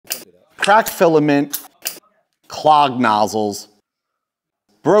Cracked filament, clogged nozzles,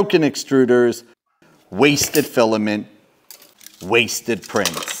 broken extruders, wasted filament, wasted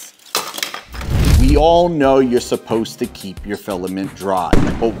prints. We all know you're supposed to keep your filament dry,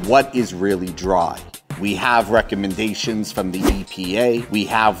 but what is really dry? We have recommendations from the EPA. We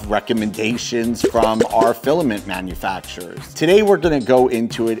have recommendations from our filament manufacturers. Today we're gonna go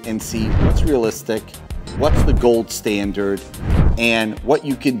into it and see what's realistic, what's the gold standard, and what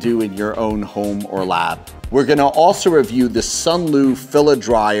you can do in your own home or lab. We're gonna also review the SUNLU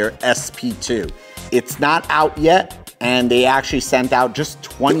Filadryer SP2. It's not out yet, and they actually sent out just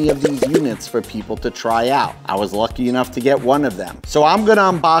 20 of these units for people to try out. I was lucky enough to get one of them. So I'm gonna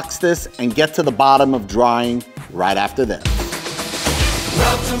unbox this and get to the bottom of drying right after this.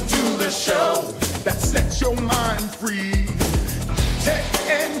 Welcome to the show that sets your mind free. Tech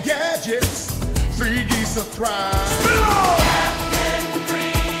and gadgets, 3D surprise.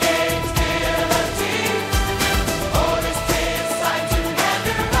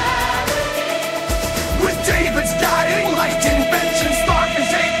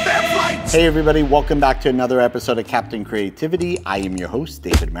 Hey everybody, welcome back to another episode of Captain Creativity. I am your host,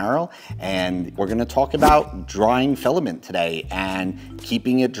 David Merrill, and we're gonna talk about drying filament today and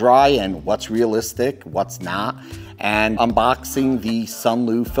keeping it dry and what's realistic, what's not, and unboxing the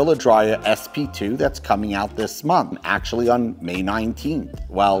SUNLU Filadryer SP2 that's coming out this month, actually on May 19th.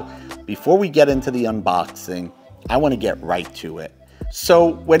 Well, before we get into the unboxing, I wanna get right to it.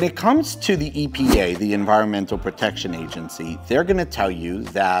 So when it comes to the EPA, the Environmental Protection Agency, they're gonna tell you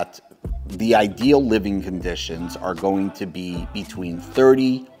that the ideal living conditions are going to be between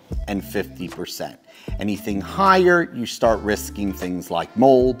 30 and 50%. Anything higher, you start risking things like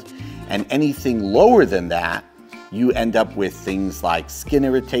mold, and anything lower than that, you end up with things like skin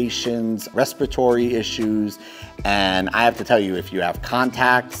irritations, respiratory issues, and I have to tell you, if you have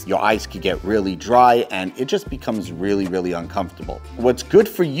contacts, your eyes could get really dry and it just becomes really, really uncomfortable. What's good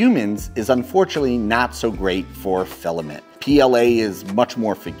for humans is unfortunately not so great for filament. PLA is much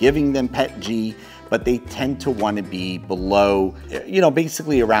more forgiving than PETG, but they tend to want to be below,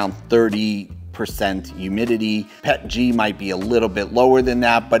 basically around 30% humidity. PETG might be a little bit lower than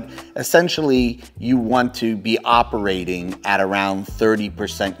that, but essentially you want to be operating at around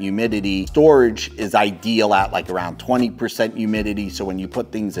 30% humidity. Storage is ideal at like around 20% humidity. So when you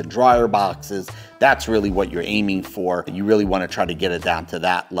put things in dryer boxes, that's really what you're aiming for. You really want to try to get it down to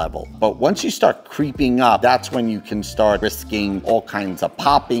that level. But once you start creeping up, that's when you can start risking all kinds of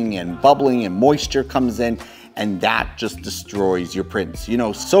popping and bubbling and moisture comes in, and that just destroys your prints.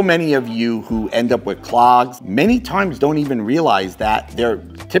 So many of you who end up with clogs, many times don't even realize that they're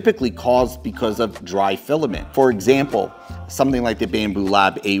typically caused because of dry filament. For example, something like the Bamboo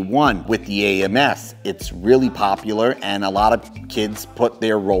Lab A1 with the AMS, it's really popular and a lot of kids put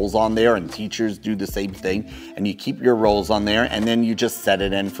their rolls on there and teachers do the same thing, and you keep your rolls on there and then you just set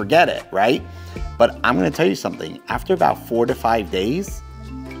it and forget it, right? But I'm gonna tell you something, after about 4 to 5 days,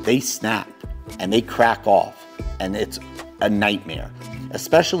 they snap and they crack off, and it's a nightmare,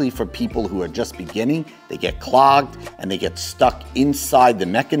 especially for people who are just beginning. They get clogged and they get stuck inside the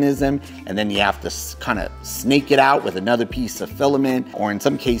mechanism, and then you have to kind of snake it out with another piece of filament, or in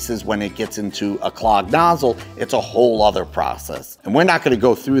some cases when it gets into a clogged nozzle, it's a whole other process. And we're not gonna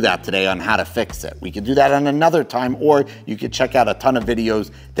go through that today on how to fix it. We could do that on another time, or you could check out a ton of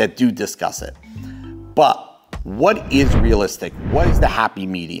videos that do discuss it. But what is realistic? What is the happy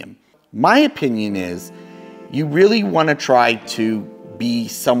medium? My opinion is you really want to try to be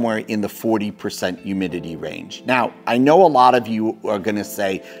somewhere in the 40% humidity range. Now, I know a lot of you are going to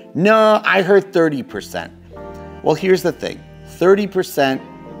say, no, I heard 30%. Well, here's the thing, 30%,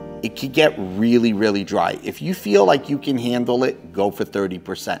 it could get really, really dry. If you feel like you can handle it, go for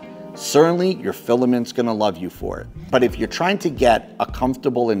 30%. Certainly, your filament's gonna love you for it. But if you're trying to get a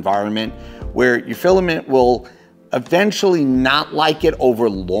comfortable environment where your filament will eventually not like it over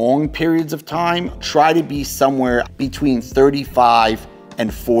long periods of time, try to be somewhere between 35 and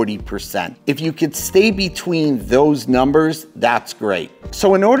 40%. If you could stay between those numbers, that's great.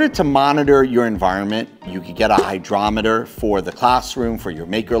 So in order to monitor your environment, you could get a hydrometer for the classroom, for your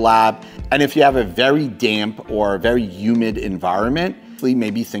maker lab. And if you have a very damp or a very humid environment,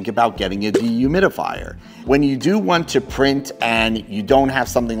 maybe think about getting a dehumidifier. When you do want to print and you don't have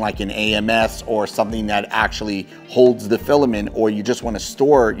something like an AMS or something that actually holds the filament, or you just want to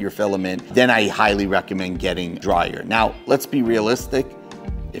store your filament, then I highly recommend getting dryer. Now, let's be realistic.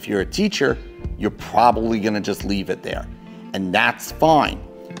 If you're a teacher, you're probably going to just leave it there, and that's fine.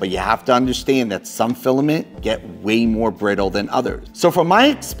 But you have to understand that some filament get way more brittle than others. So from my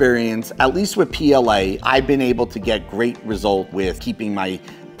experience, at least with PLA, I've been able to get great result with keeping my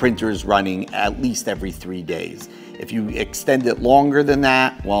printer is running at least every 3 days. If you extend it longer than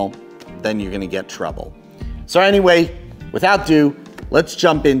that, well, then you're gonna get trouble. So anyway, without ado, let's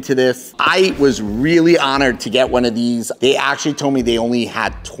jump into this. I was really honored to get one of these. They actually told me they only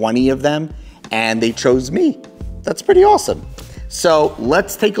had 20 of them and they chose me. That's pretty awesome. So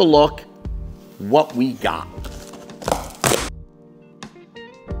let's take a look what we got.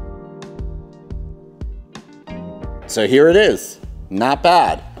 So here it is, not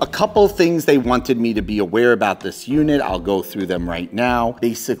bad. A couple things they wanted me to be aware about this unit. I'll go through them right now.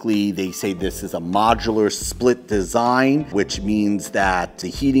 Basically, they say this is a modular split design, which means that the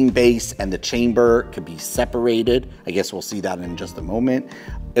heating base and the chamber could be separated. I guess we'll see that in just a moment.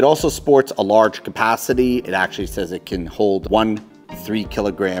 It also sports a large capacity. It actually says it can hold 1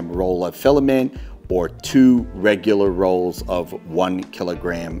 3-kilogram roll of filament, or 2 regular rolls of 1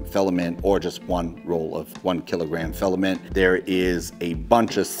 kilogram filament, or just 1 roll of 1 kilogram filament. There is a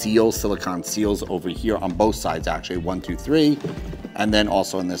bunch of seals, silicone seals over here on both sides, actually, 1, 2, 3, and then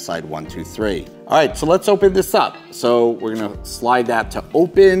also on this side, 1, 2, 3. All right, so let's open this up. So we're gonna slide that to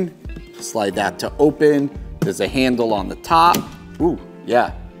open, slide that to open. There's a handle on the top. Ooh,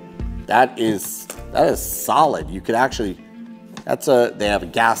 yeah, that is solid. You could actually, they have a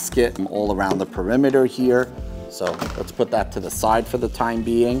gasket all around the perimeter here. So let's put that to the side for the time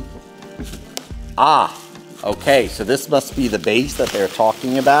being. Ah, okay, so this must be the base that they're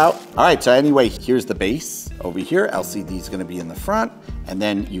talking about. All right, so anyway, here's the base over here. LCD is gonna be in the front. And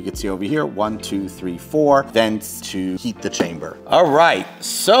then you can see over here, 1, 2, 3, 4 vents to heat the chamber. All right,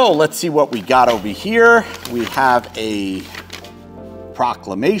 so let's see what we got over here. We have a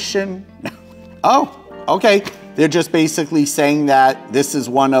proclamation. Oh, okay. They're just basically saying that this is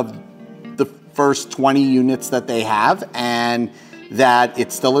one of the first 20 units that they have and that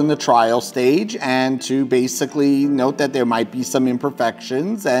it's still in the trial stage, and to basically note that there might be some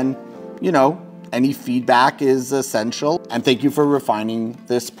imperfections, and you know, any feedback is essential. And thank you for refining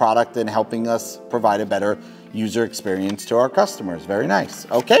this product and helping us provide a better user experience to our customers. Very nice.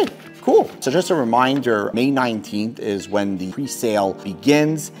 Okay, cool. So just a reminder, May 19th is when the pre-sale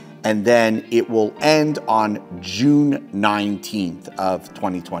begins, and then it will end on June 19th of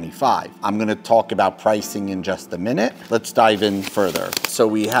 2025. I'm gonna talk about pricing in just a minute. Let's dive in further. So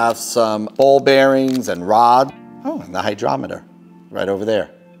we have some ball bearings and rod. Oh, and the hydrometer right over there.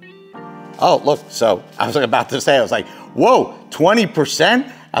 Oh, look, so I was about to say, I was like, whoa,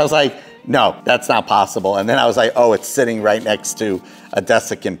 20%? I was like, no, that's not possible. And then I was like, oh, it's sitting right next to a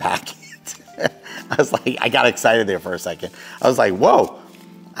desiccant packet. I was like, I got excited there for a second. I was like, whoa.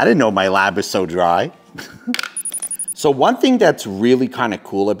 I didn't know my lab is so dry. So one thing that's really kind of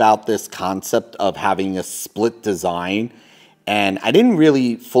cool about this concept of having a split design, and I didn't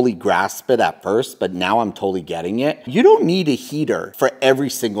really fully grasp it at first, but now I'm totally getting it. You don't need a heater for every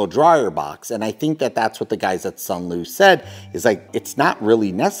single dryer box. And I think that that's what the guys at SUNLU said, is like, it's not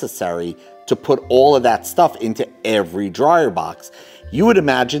really necessary to put all of that stuff into every dryer box. You would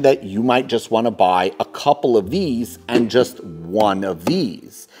imagine that you might just want to buy a couple of these and just one of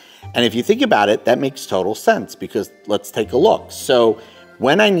these. And if you think about it, that makes total sense, because let's take a look. So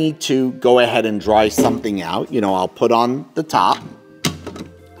when I need to go ahead and dry something out, you know, I'll put on the top,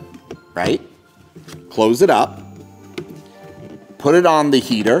 right? Close it up, put it on the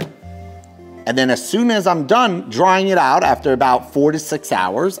heater, and then as soon as I'm done drying it out, after about 4 to 6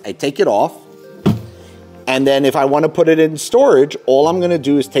 hours, I take it off. And then if I want to put it in storage, all I'm going to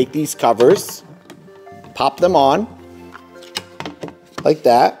do is take these covers, pop them on, like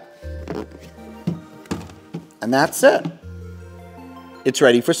that, and that's it. It's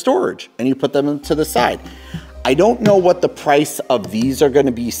ready for storage, and you put them to the side. I don't know what the price of these are going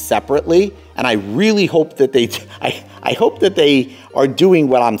to be separately, and I really hope that I hope that they are doing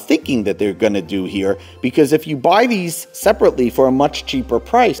what I'm thinking that they're going to do here, because if you buy these separately for a much cheaper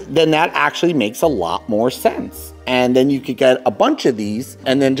price, then that actually makes a lot more sense. And then you could get a bunch of these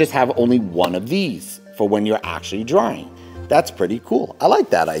and then just have only one of these for when you're actually drying. That's pretty cool. I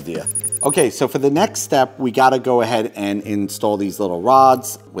like that idea. Okay, so for the next step, we got to go ahead and install these little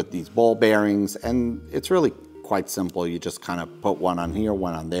rods with these ball bearings, and it's really quite simple. You just kind of put one on here,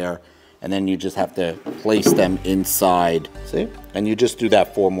 one on there, and then you just have to place them inside, see? And you just do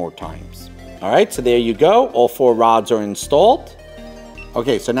that 4 more times. All right, so there you go. All 4 rods are installed.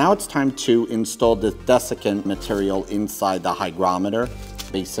 Okay, so now it's time to install the desiccant material inside the hygrometer.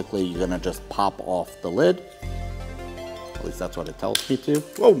 Basically, you're gonna just pop off the lid. At least that's what it tells me to.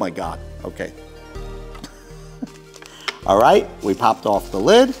 Oh my God, okay. All right, we popped off the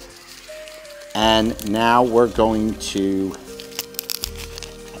lid. And now we're going to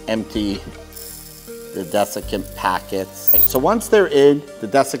empty the desiccant packets. So once they're in, the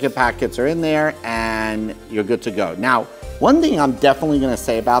desiccant packets are in there and you're good to go. Now, one thing I'm definitely gonna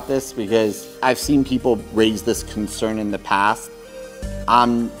say about this, because I've seen people raise this concern in the past,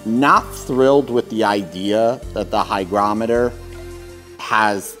 I'm not thrilled with the idea that the hygrometer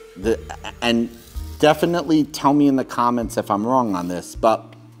has the, and definitely tell me in the comments if I'm wrong on this,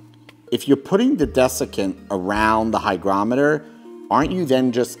 but if you're putting the desiccant around the hygrometer, aren't you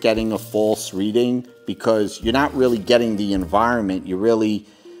then just getting a false reading? Because you're not really getting the environment. You're really,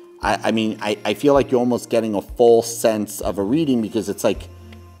 I feel like you're almost getting a false sense of a reading, because it's like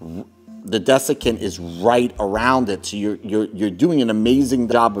the desiccant is right around it. So you're doing an amazing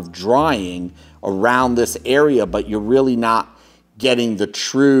job of drying around this area, but you're really not getting the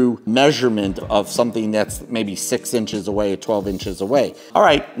true measurement of something that's maybe 6 inches away or 12 inches away. All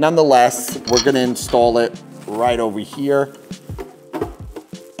right, nonetheless, we're gonna install it right over here,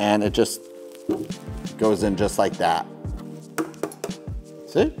 and it just goes in just like that.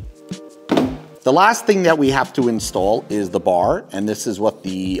 See? The last thing that we have to install is the bar, and this is what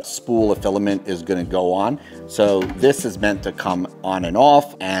the spool of filament is gonna go on. So this is meant to come on and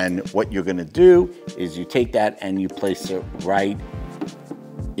off, and what you're gonna do is you take that and you place it right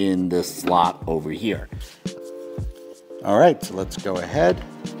in this slot over here. All right, so let's go ahead,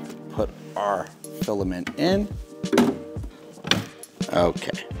 put our filament in.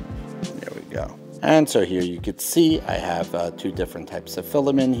 Okay, there we go. And so here you could see I have 2 different types of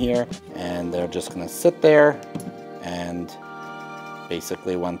filament here, and they're just gonna sit there, and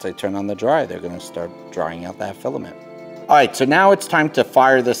basically once I turn on the dryer, they're gonna start drying out that filament. All right, so now it's time to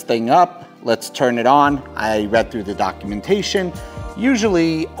fire this thing up. Let's turn it on. I read through the documentation.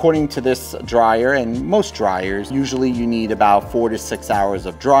 Usually, according to this dryer and most dryers, usually you need about 4 to 6 hours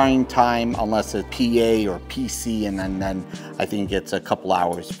of drying time, unless it's PA or PC, and then I think it's a couple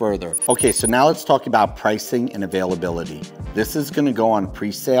hours further. Okay, so now let's talk about pricing and availability. This is gonna go on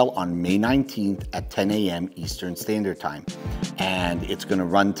pre-sale on May 19th at 10 a.m. Eastern Standard Time, and it's gonna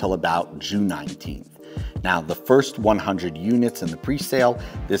run till about June 19th. Now, the first 100 units in the pre-sale,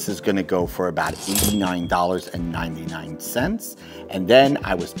 this is gonna go for about $89.99. And then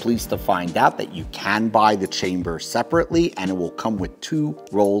I was pleased to find out that you can buy the chamber separately, and it will come with 2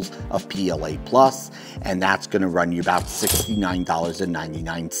 rolls of PLA Plus, and that's gonna run you about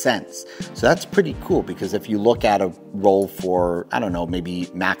 $69.99. So that's pretty cool, because if you look at a roll for, I don't know,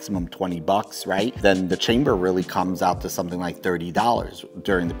 maybe maximum 20 bucks, right? Then the chamber really comes out to something like $30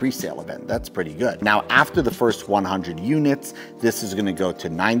 during the pre-sale event. That's pretty good. Now, after the first 100 units, this is gonna go to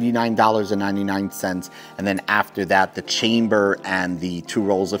 $99.99. And then after that, the chamber and the 2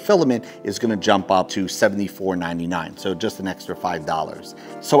 rolls of filament is gonna jump up to $74.99. So just an extra $5.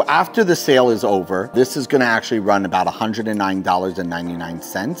 So after the sale is over, this is gonna actually run about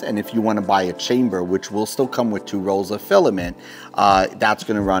 $109.99. And if you wanna buy a chamber, which will still come with 2 rolls of filament, that's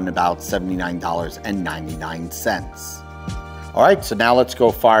gonna run about $79.99. All right, so now let's go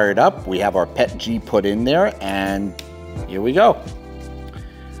fire it up. We have our PETG put in there, and here we go.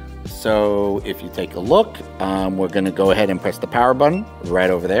 So if you take a look, we're gonna go ahead and press the power button right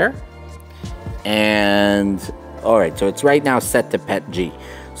over there. And all right, so it's right now set to PETG.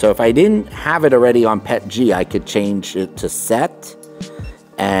 So if I didn't have it already on PETG, I could change it to set,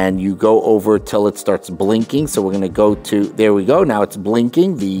 and you go over till it starts blinking. So we're gonna go to, there we go, now it's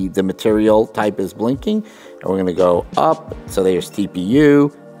blinking, the material type is blinking. And we're gonna go up, so there's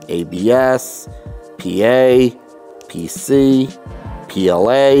TPU, ABS, PA, PC,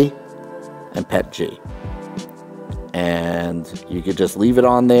 PLA, and PETG. And you could just leave it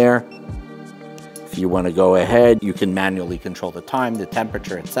on there. If you wanna go ahead, you can manually control the time, the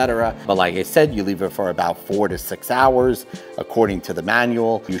temperature, etc. But like I said, you leave it for about 4 to 6 hours. According to the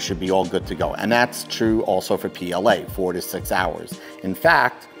manual, you should be all good to go. And that's true also for PLA, 4 to 6 hours. In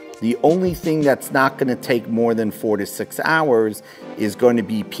fact, the only thing that's not gonna take more than 4 to 6 hours is going to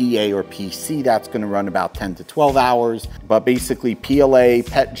be PA or PC. That's gonna run about 10 to 12 hours. But basically PLA,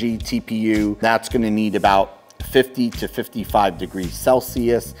 PETG, TPU, that's gonna need about 50 to 55 degrees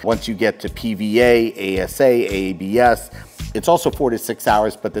Celsius. Once you get to PVA, ASA, ABS, it's also 4 to 6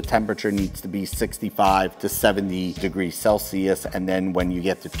 hours, but the temperature needs to be 65 to 70 degrees Celsius. And then when you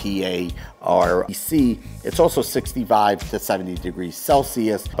get to PA or PC, it's also 65 to 70 degrees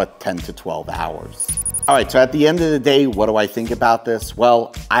Celsius, but 10 to 12 hours. All right, so at the end of the day, what do I think about this?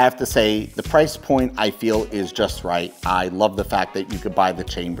 Well, I have to say the price point I feel is just right. I love the fact that you could buy the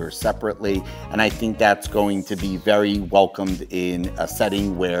chambers separately, and I think that's going to be very welcomed in a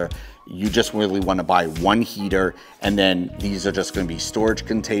setting where you just really want to buy one heater, and then these are just going to be storage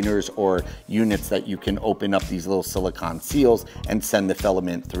containers or units that you can open up these little silicone seals and send the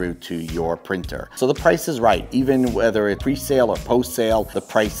filament through to your printer. So the price is right. Even whether it's pre-sale or post-sale, the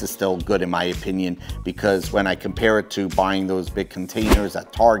price is still good in my opinion, because when I compare it to buying those big containers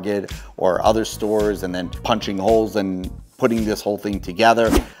at Target or other stores and then punching holes and putting this whole thing together,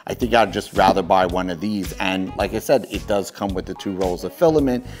 I think I'd just rather buy one of these. And like I said, it does come with the 2 rolls of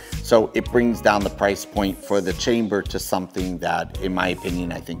filament, so it brings down the price point for the chamber to something that, in my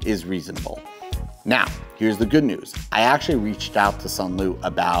opinion, I think is reasonable. Now, here's the good news. I actually reached out to SUNLU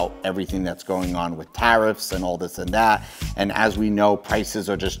about everything that's going on with tariffs and all this and that. And as we know, prices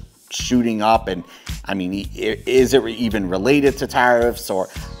are just shooting up. And I mean, is it even related to tariffs? Or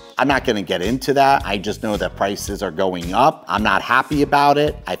I'm not going to get into that. I just know that prices are going up. I'm not happy about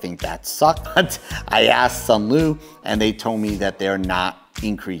it. I think that sucks. But I asked SUNLU and they told me that they're not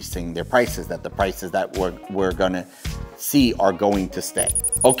increasing their prices, that the prices that we're going to see are going to stay.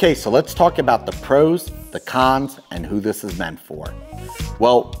 Okay, so let's talk about the pros, the cons, and who this is meant for.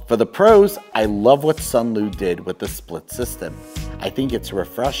 Well, for the pros, I love what SUNLU did with the split system. I think it's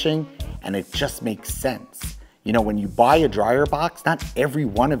refreshing and it just makes sense. You know, when you buy a dryer box, not every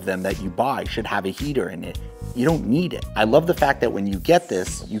one of them that you buy should have a heater in it. You don't need it. I love the fact that when you get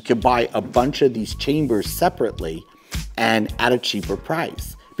this, you can buy a bunch of these chambers separately and at a cheaper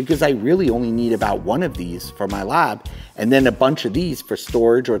price, because I really only need about one of these for my lab and then a bunch of these for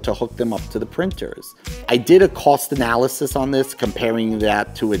storage or to hook them up to the printers. I did a cost analysis on this, comparing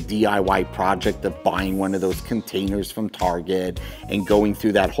that to a DIY project of buying one of those containers from Target and going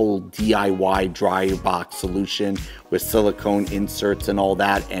through that whole DIY dryer box solution with silicone inserts and all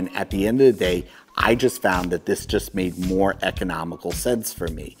that. And at the end of the day, I just found that this just made more economical sense for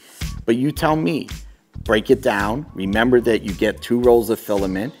me. But you tell me. Break it down. Remember that you get 2 rolls of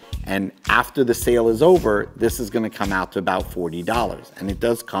filament, and after the sale is over, this is going to come out to about $40, and it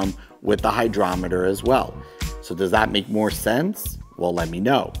does come with the hydrometer as well. So does that make more sense? Well, let me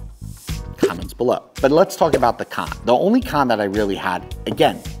know. Comments below. But let's talk about the con. The only con that I really had,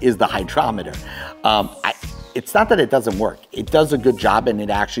 again, is the hydrometer. It's not that it doesn't work. It does a good job, and it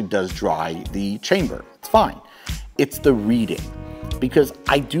actually does dry the chamber. It's fine. It's the reading. Because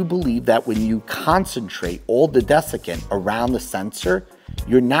I do believe that when you concentrate all the desiccant around the sensor,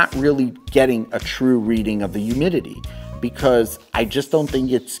 you're not really getting a true reading of the humidity, because I just don't think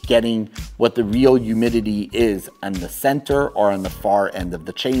it's getting what the real humidity is on the center or on the far end of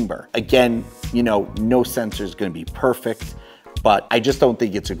the chamber. Again, you know, no sensor is going to be perfect, but I just don't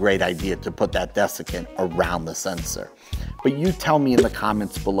think it's a great idea to put that desiccant around the sensor. But you tell me in the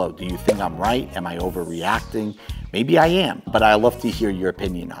comments below, do you think I'm right? Am I overreacting? Maybe I am, but I love to hear your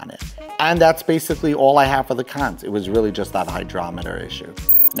opinion on it. And that's basically all I have for the cons. It was really just that hydrometer issue.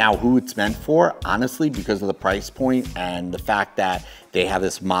 Now, who it's meant for, honestly, because of the price point and the fact that they have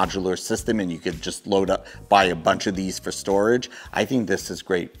this modular system and you could just buy a bunch of these for storage, I think this is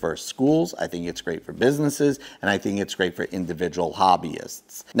great for schools, I think it's great for businesses, and I think it's great for individual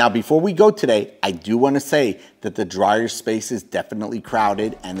hobbyists. Now, before we go today, I do want to say that the dryer space is definitely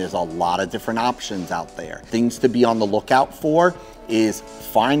crowded and there's a lot of different options out there. Things to be on the lookout for is,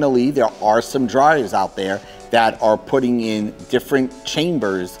 finally, there are some dryers out there that are putting in different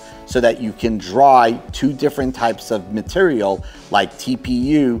chambers so that you can dry 2 different types of material like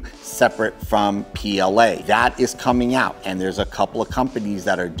TPU separate from PLA. That is coming out, and there's a couple of companies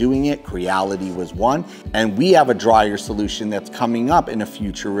that are doing it. Creality was one, and we have a dryer solution that's coming up in a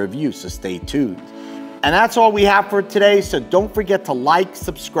future review, so stay tuned. And that's all we have for today, so don't forget to like,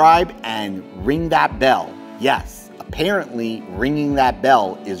 subscribe, and ring that bell. Yes, apparently ringing that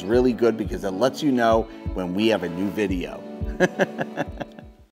bell is really good because it lets you know when we have a new video.